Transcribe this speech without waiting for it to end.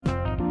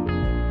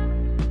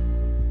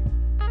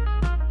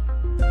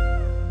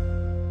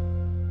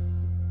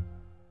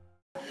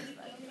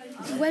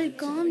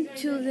Welcome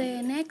to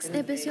the next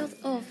episode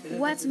of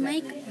What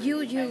Make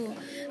You You.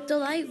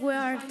 Today we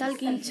are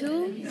talking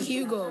to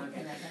Hugo.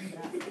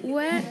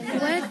 where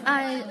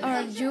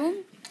are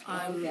you?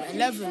 I'm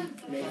 11.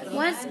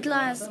 What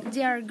class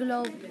dear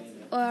globe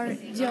are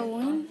you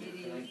in?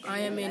 I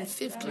am in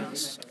 5th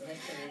class.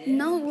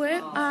 Now we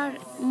are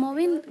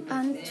moving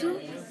on to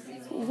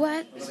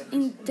what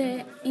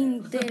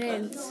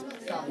interests.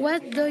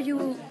 What do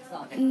you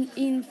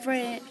in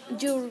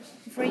your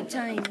free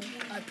time?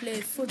 I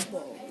play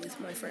football with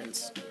my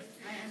friends.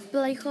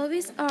 Play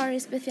hobbies are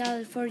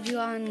special for you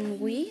and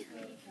we.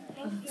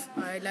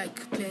 I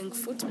like playing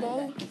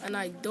football and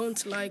I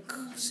don't like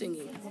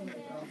singing.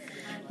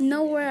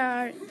 Now we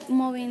are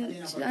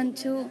moving on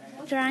to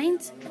trying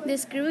to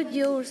describe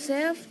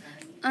yourself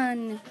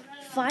and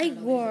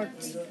 5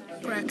 words.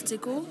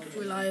 Practical,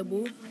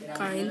 reliable,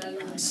 kind,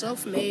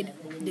 self-made,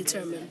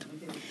 determined.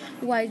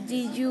 Why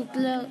did you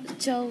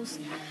choose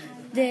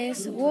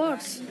these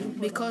words?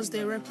 Because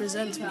they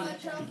represent me.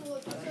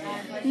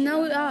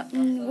 Now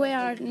we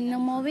are now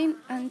moving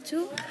on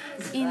to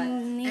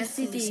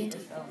ethnicity.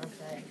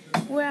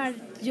 Where are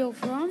you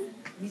from?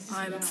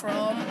 I'm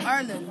from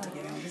Ireland.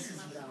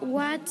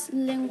 What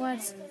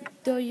language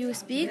do you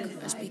speak?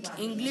 I speak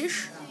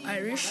English,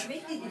 Irish,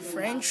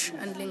 French,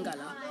 and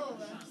Lingala.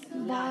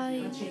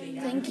 Bye.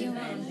 Thank you.